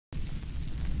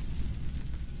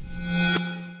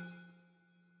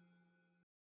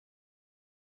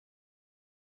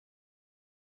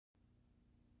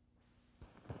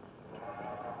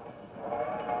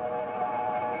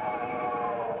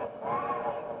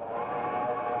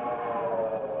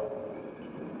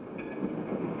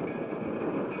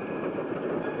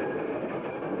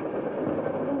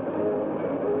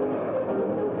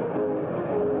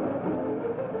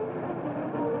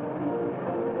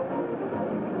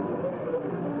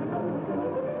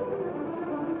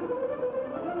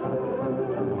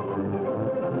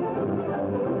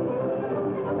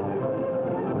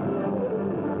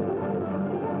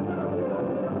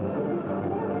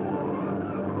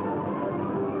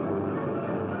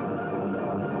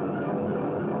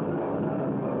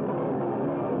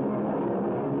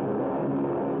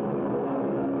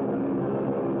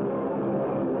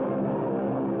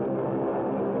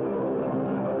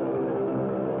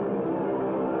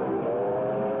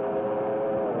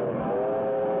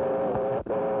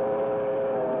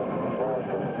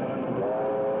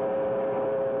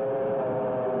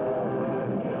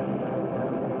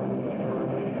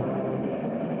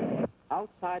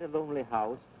Outside a lonely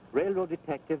house, railroad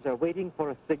detectives are waiting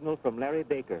for a signal from Larry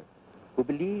Baker, who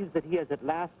believes that he has at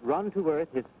last run to earth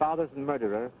his father's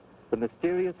murderer, the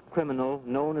mysterious criminal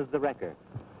known as the Wrecker.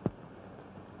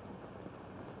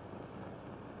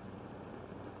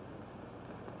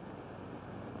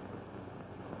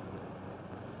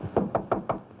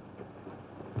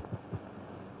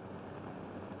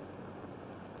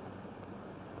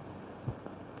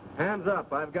 Hands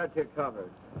up, I've got you covered.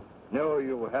 No,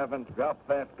 you haven't. Drop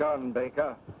that gun,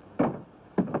 Baker.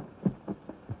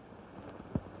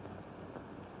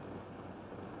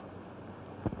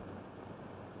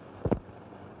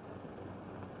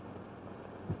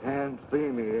 Can't see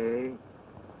me, eh?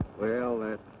 Well,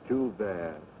 that's too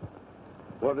bad.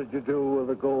 What did you do with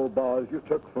the gold bars you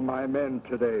took from my men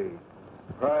today?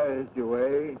 Surprised you,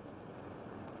 eh?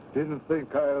 Didn't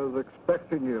think I was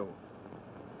expecting you.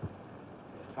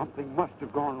 Something must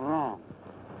have gone wrong.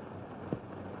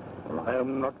 Well, I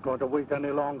am not going to wait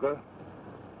any longer.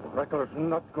 The Wrecker's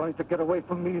not going to get away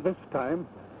from me this time.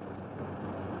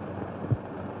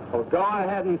 Well, go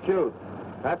ahead and shoot.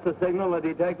 That's the signal the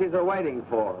detectives are waiting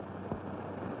for.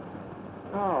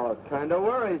 Oh, it kind of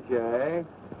worries you, eh?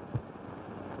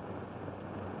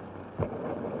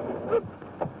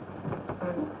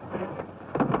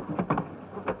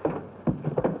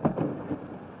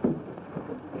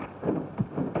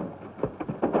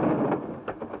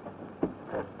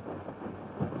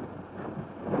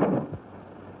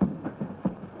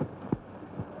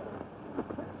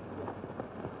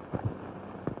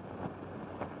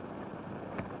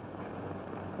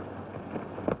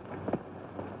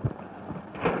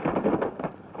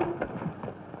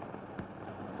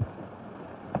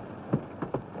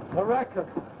 The Wrecker.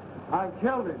 I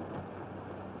killed him.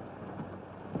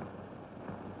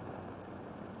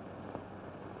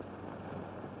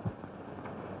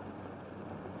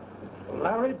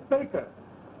 Larry Baker.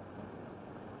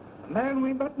 The man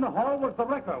we met in the hall was the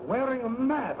Wrecker, wearing a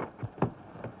mask.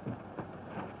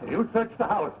 You search the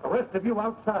house. The rest of you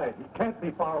outside. He can't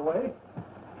be far away.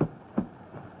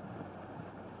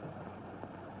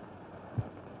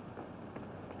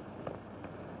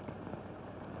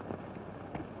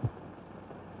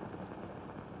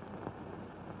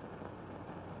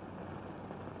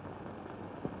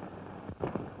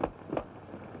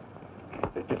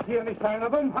 See any sign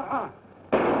of him?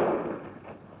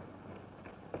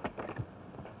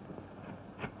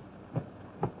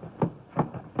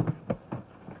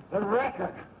 The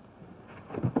Wrecker.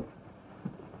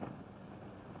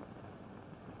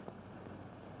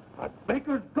 But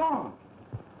Baker's gone.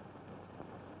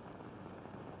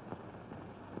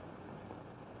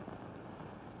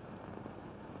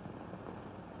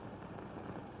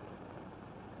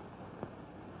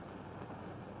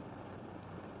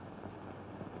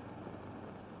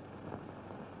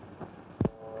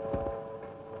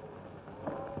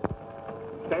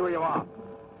 Stay where you are.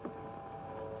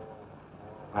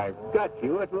 I've got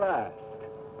you at last.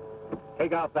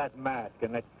 Take off that mask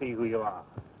and let's see who you are.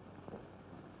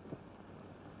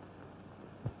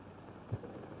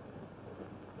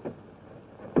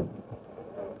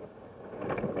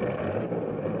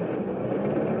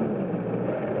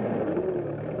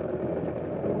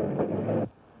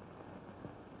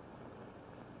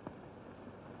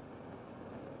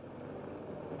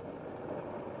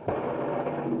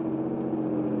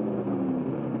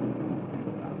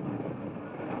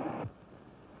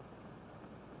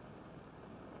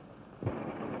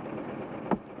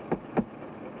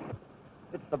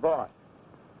 The boss.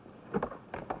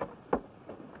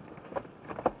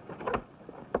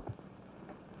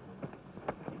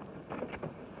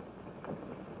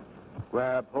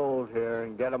 Grab hold here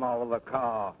and get him out of the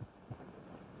car.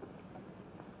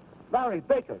 Larry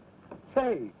Baker,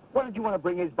 say, what did you want to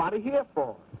bring his body here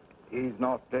for? He's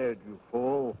not dead, you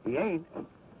fool. He ain't.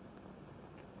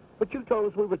 But you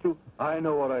told us we were to... I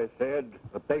know what I said.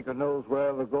 But Baker knows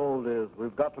where the gold is.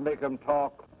 We've got to make him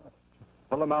talk.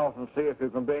 Pull him out and see if you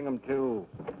can bring him to.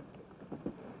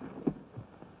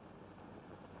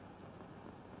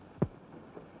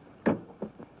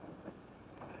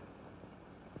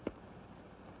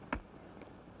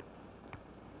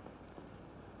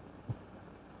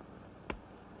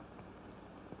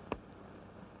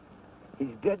 He's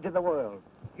dead to the world.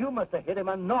 You must have hit him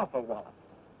an awful wallop.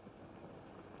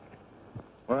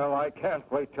 Well, I can't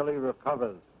wait till he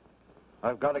recovers.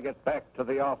 I've got to get back to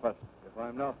the office. If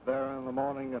I'm not there in the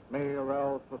morning, it may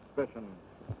arouse suspicion.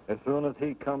 As soon as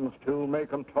he comes to,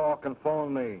 make him talk and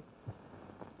phone me.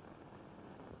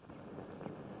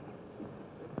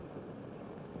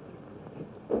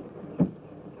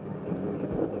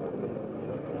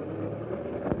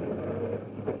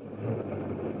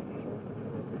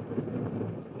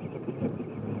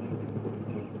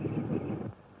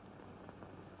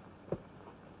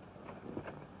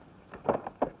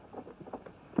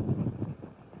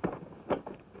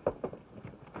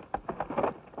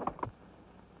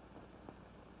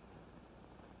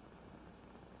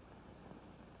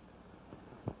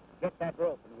 Get that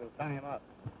rope and we'll tie him up.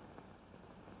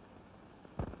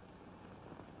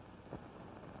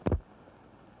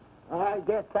 I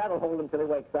guess that'll hold him till he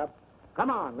wakes up.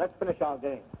 Come on, let's finish our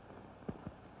game.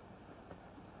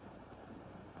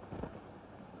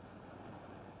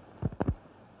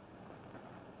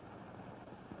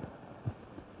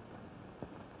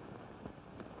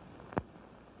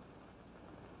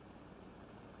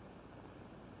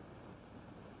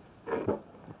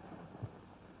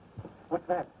 What's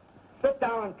that? Sit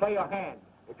down and play your hand.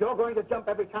 If you're going to jump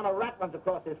every time a rat runs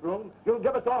across this room, you'll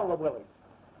give us all the willies.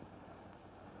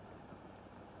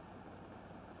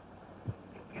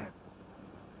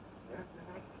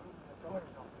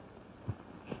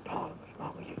 Stall as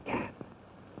long as you can.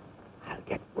 I'll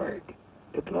get word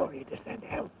to Gloria to send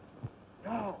help.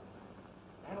 No,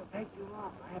 that'll take too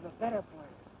long. I have a better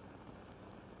plan.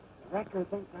 The wrecker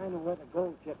thinks I know where the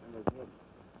gold shipment is hidden.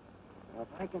 Now,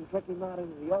 if I can trick him out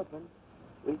into the open,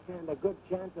 we stand a good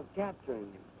chance of capturing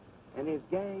him. And his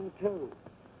gang, too.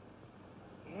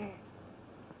 Yeah.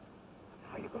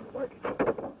 How are you going to work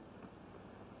it?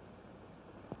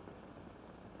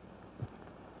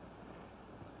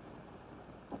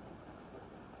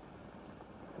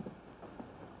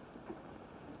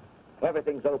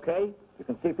 Everything's okay. You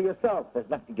can see for yourself. There's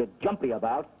nothing to get jumpy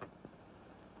about.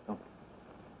 Oh.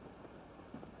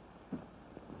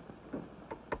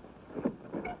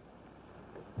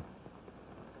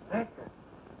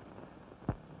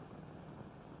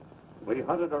 We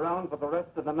hunted around for the rest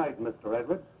of the night, Mr.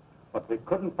 Edwards, but we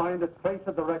couldn't find a trace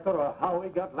of the wrecker or how he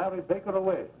got Larry Baker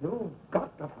away. You've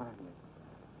got to find him.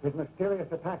 His mysterious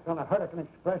attacks on the Hurricane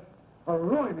Express are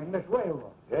ruining this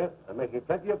railroad. Yes, and making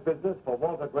plenty of business for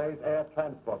Walter Gray's Air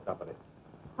Transport Company.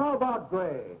 How about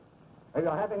Gray? Are you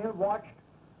having him watched?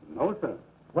 No, sir.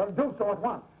 Well, do so at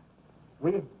once.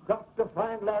 We've got to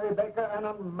find Larry Baker and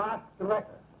unmask the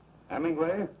wrecker.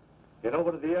 Hemingway, get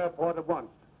over to the airport at once.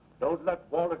 Don't let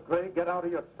Walter Gray get out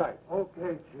of your sight.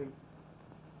 Okay, Chief.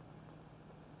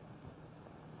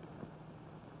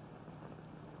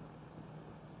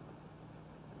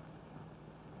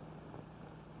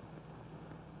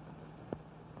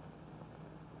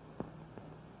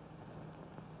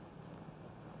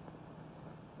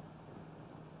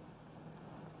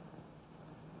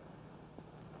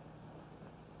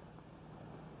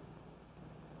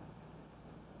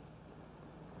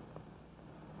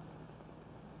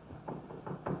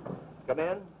 Come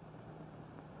in.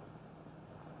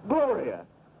 Gloria,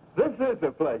 this is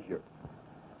a pleasure.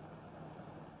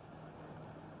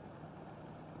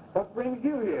 What brings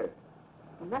you here?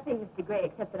 Nothing, Mr. Gray,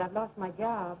 except that I've lost my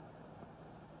job.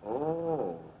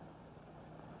 Oh.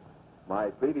 My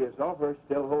previous offer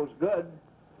still holds good.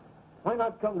 Why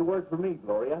not come to work for me,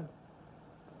 Gloria?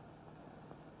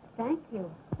 Thank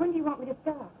you. When do you want me to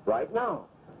start? Right now.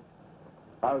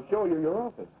 I'll show you your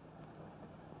office.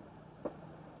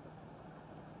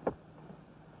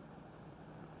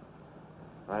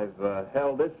 I've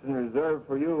held this in reserve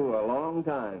for you a long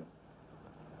time.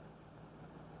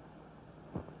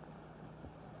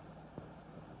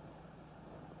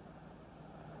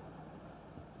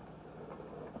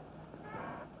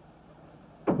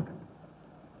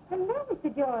 Hello,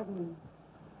 Mr. Jordan.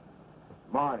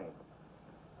 Morning.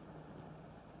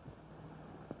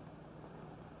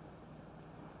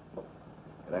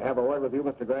 Can I have a word with you,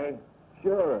 Mr. Gray?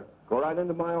 Sure. Go right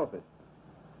into my office.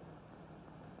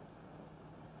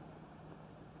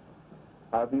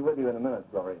 I'll be with you in a minute,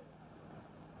 Gloria.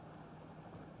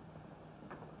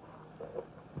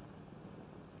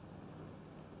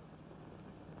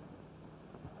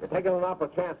 You're taking an awful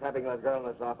chance having that girl in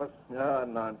this office. No,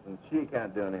 nonsense. She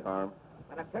can't do any harm.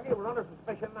 And I tell you, we're under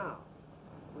suspicion now.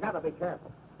 We gotta be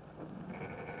careful.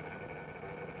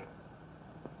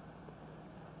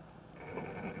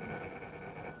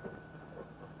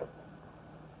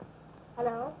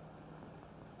 Hello?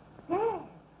 Yes.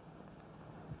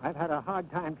 I've had a hard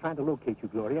time trying to locate you,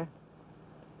 Gloria.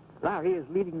 Larry is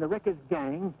leading the wrecker's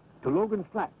gang to Logan's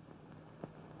flat.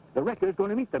 The wrecker's going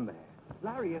to meet them there.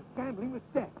 Larry is gambling with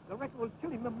death. The wrecker will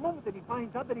kill him the moment that he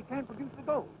finds out that he can't produce the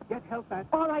gold. Get help at...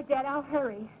 All right, Dad, I'll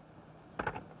hurry.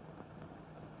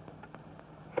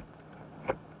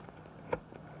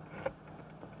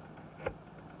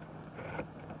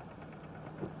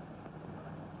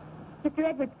 Mr.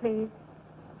 Edwards, please.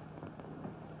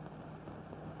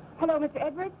 Hello, Mr.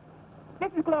 Edwards.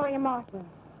 This is Gloria Martin.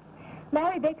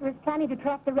 Larry Baker is planning to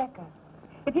trap the wrecker.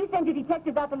 If you send your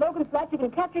detectives out to Logan's flat, you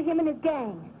can capture him and his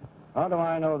gang. How do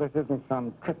I know this isn't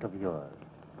some trick of yours?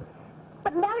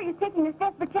 But Larry is taking this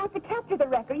desperate chance to capture the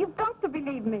wrecker. You've got to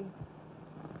believe me.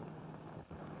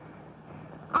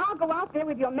 I'll go out there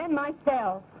with your men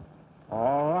myself.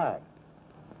 All right.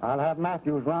 I'll have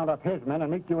Matthews round up his men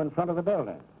and meet you in front of the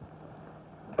building.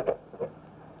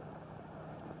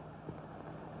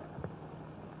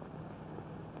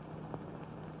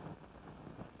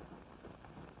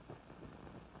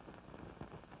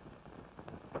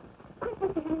 Quick,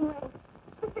 Mr. Hemingway.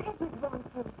 Mr. Edwards wants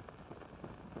you.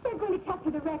 They're going to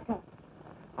capture the wrecker.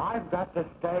 I've got to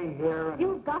stay here and...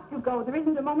 You've got to go. There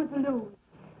isn't a moment to lose.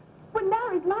 When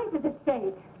Larry's life is at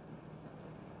stake.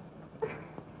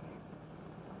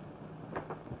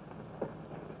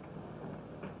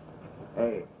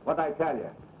 Hey, what'd I tell you?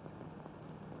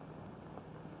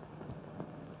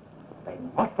 They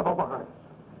must have overheard us.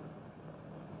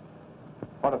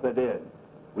 What if they did?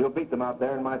 We'll beat them out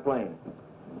there in my plane.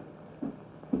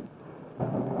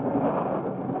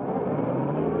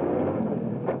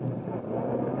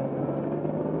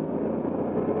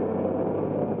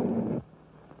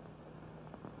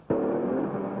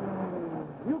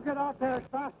 You get out there as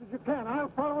fast as you can.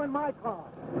 I'll follow in my car.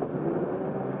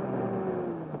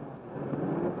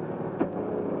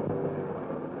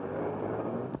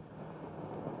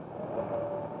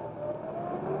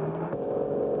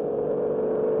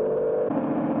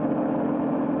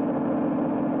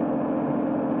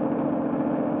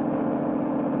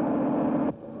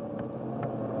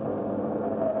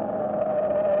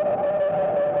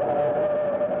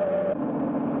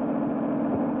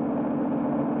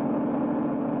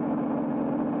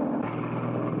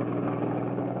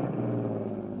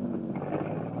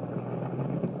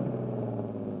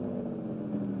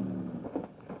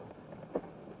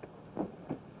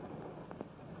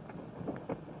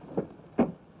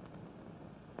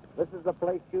 This is the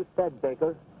place you said,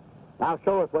 Baker. Now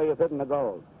show us where you've hidden the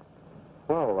gold.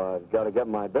 Well, I've got to get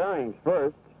my bearings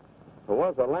first. There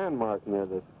was a landmark near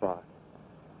this spot.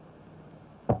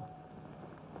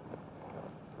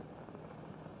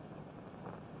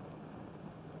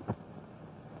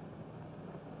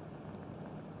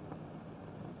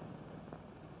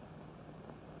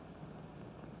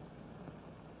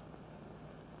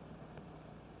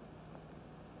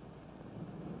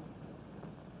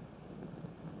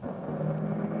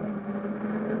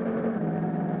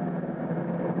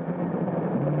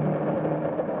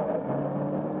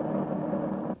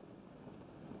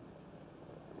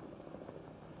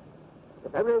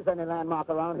 If there is any landmark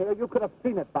around here, you could have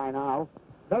seen it by now.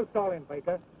 No stalling,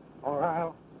 Baker, or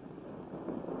I'll...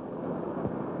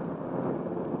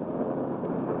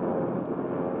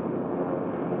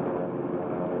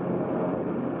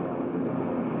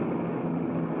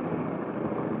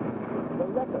 The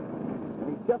wrecker. And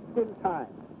he's just in time.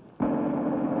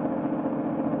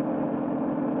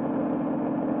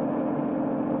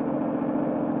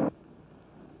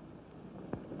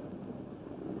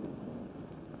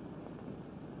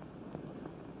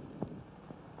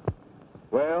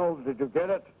 Well, did you get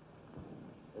it?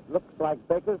 It looks like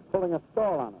Baker's pulling a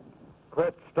stall on it.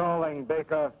 Quit stalling,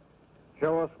 Baker.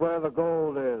 Show us where the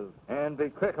gold is. And be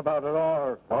quick about it,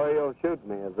 Or you'll shoot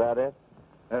me, is that it?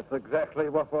 that's exactly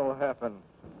what will happen.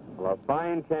 Well, a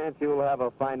fine chance you'll have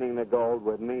of finding the gold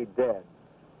with me dead.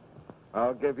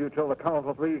 I'll give you till the count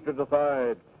of three to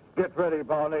decide. Get ready,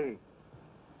 Barney.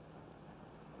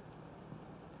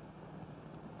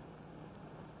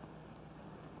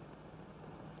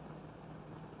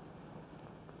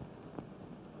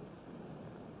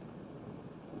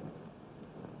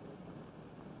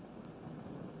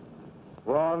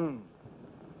 One,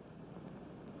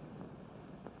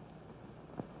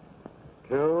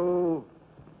 two,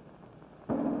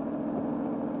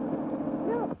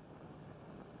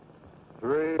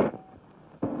 three.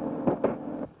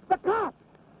 The cops!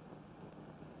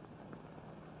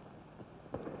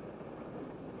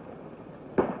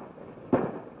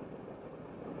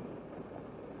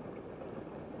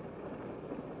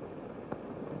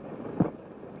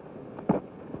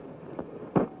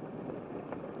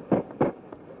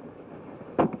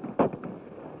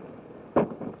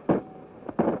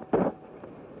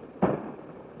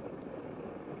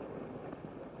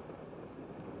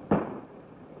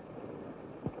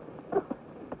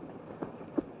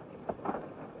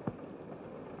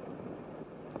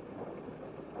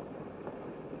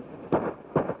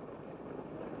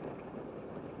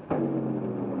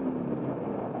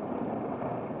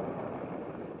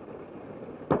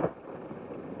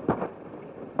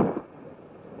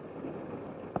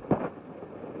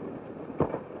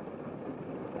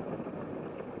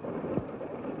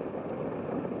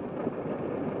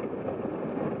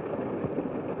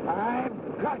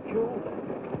 I've got you.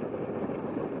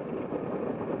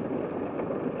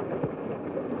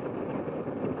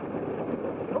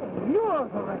 Oh, you're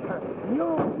the wrecker.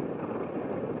 You...